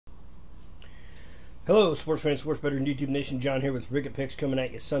Hello, sports fans, sports bettors, and YouTube Nation. John here with rickettpicks coming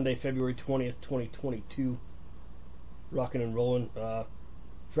at you Sunday, February 20th, 2022. Rocking and rolling.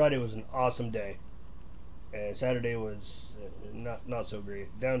 Friday was an awesome day, and Saturday was not so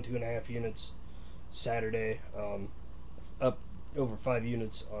great. Down 2.5 units Saturday, up over 5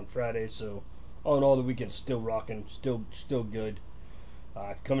 units on Friday. So all in all, the weekend's still rocking, still good.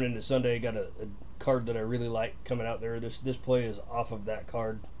 Coming into Sunday, got a card that I really like coming out there. This play is off of that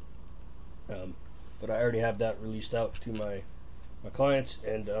card. But I already have that released out to my clients,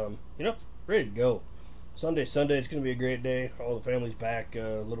 and ready to go. Sunday, it's going to be a great day. All the family's back,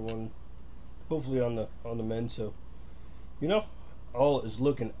 little one, hopefully on the mend. So, all is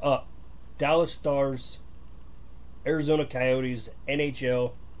looking up. Dallas Stars, Arizona Coyotes,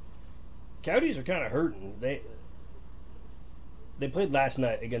 NHL. Coyotes are kind of hurting. They played last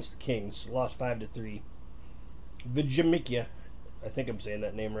night against the Kings, lost 5-3. Vijamikia, I think I'm saying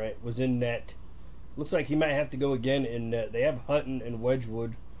that name right, was in net. Looks like he might have to go again in net. They have Hutton and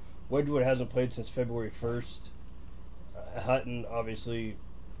Wedgwood. Wedgwood hasn't played since February 1st. Hutton, obviously,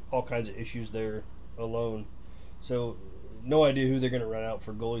 all kinds of issues there alone. So, no idea who they're going to run out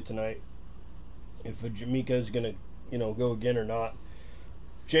for goalie tonight. If Jamaica is going to, go again or not.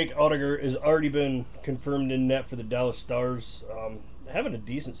 Jake Oettinger has already been confirmed in net for the Dallas Stars. Having a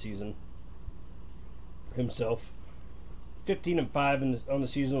decent season himself. 15-5 on the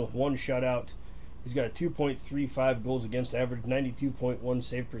season with one shutout. He's got a 2.35 goals against average, 92.1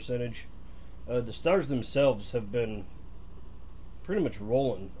 save percentage. The Stars themselves have been pretty much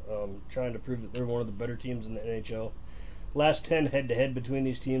rolling, trying to prove that they're one of the better teams in the NHL. Last 10 head-to-head between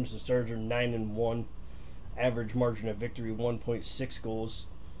these teams, the Stars are 9-1. Average margin of victory, 1.6 goals.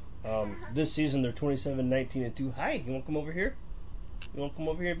 This season, they're 27-19-2. Hi, you want to come over here? You want to come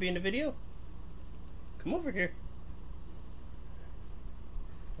over here and be in the video? Come over here.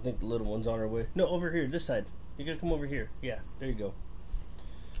 I think the little one's on her way. No, over here, this side. You gotta come over here. Yeah, there you go.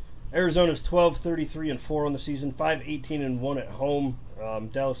 Arizona's 12-33-4 on the season, 5-18-1 at home.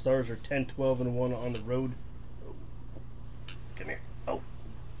 Dallas Stars are 10-12-1 on the road. Come here. Oh,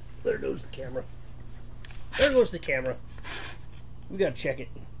 there goes the camera. There goes the camera. We gotta check it.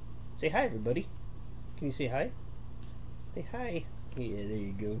 Say hi, everybody. Can you say hi? Say hi. Yeah, there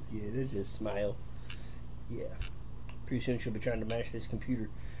you go. Yeah, there's a smile. Yeah. Pretty soon she'll be trying to mash this computer.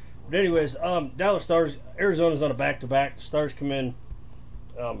 But anyways, Dallas Stars, Arizona's on a back-to-back. Stars come in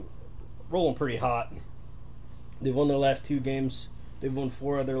rolling pretty hot. They've won their last 2 games. They've won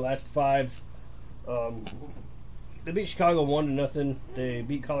 4 of their last 5. They beat Chicago 1-0. They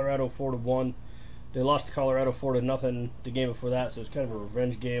beat Colorado 4-1. They lost to Colorado 4-0 the game before that, so it's kind of a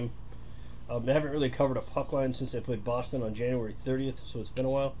revenge game. They haven't really covered a puck line since they played Boston on January 30th, so it's been a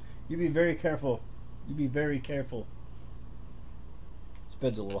while. You be very careful. You be very careful.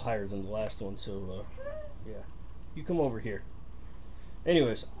 Bed's a little higher than the last one, so yeah, you come over here.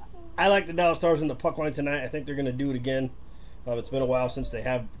 Anyways, I like the Dallas Stars in the puck line tonight. I think they're going to do it again. It's been a while since they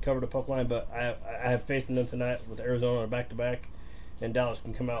have covered a puck line, but I have faith in them tonight with Arizona on a back-to-back, and Dallas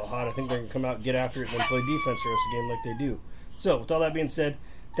can come out hot. I think they're going to come out, get after it, and then play defense the rest of the game like they do. So with all that being said,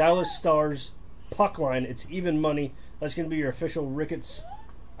 Dallas Stars puck line, it's even money. That's going to be your official Ricketts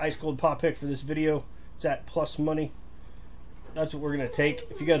Ice Cold Pop pick for this video. It's at plus money. That's what we're going to take.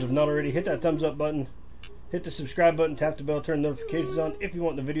 If you guys have not already, hit that thumbs up button. Hit the subscribe button. Tap the bell. Turn notifications on. If you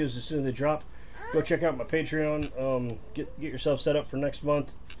want the videos as soon as they drop, go check out my Patreon. Get yourself set up for next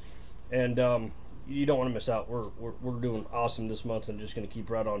month. And you don't want to miss out. We're doing awesome this month and just going to keep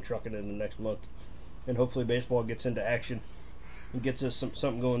right on trucking in the next month. And hopefully baseball gets into action and gets us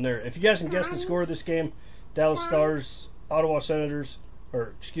something going there. If you guys can guess the score of this game, Dallas Stars, Ottawa Senators,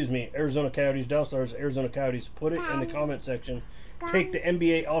 Arizona Coyotes, Dallas Stars, Arizona Coyotes. Put it in the comment section. Take the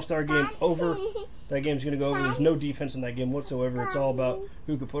NBA All-Star game over. That game's going to go over. There's no defense in that game whatsoever. It's all about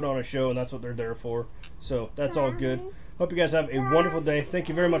who can put on a show, and that's what they're there for. So that's all good. Hope you guys have a wonderful day. Thank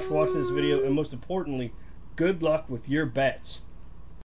you very much for watching this video, and most importantly, good luck with your bets.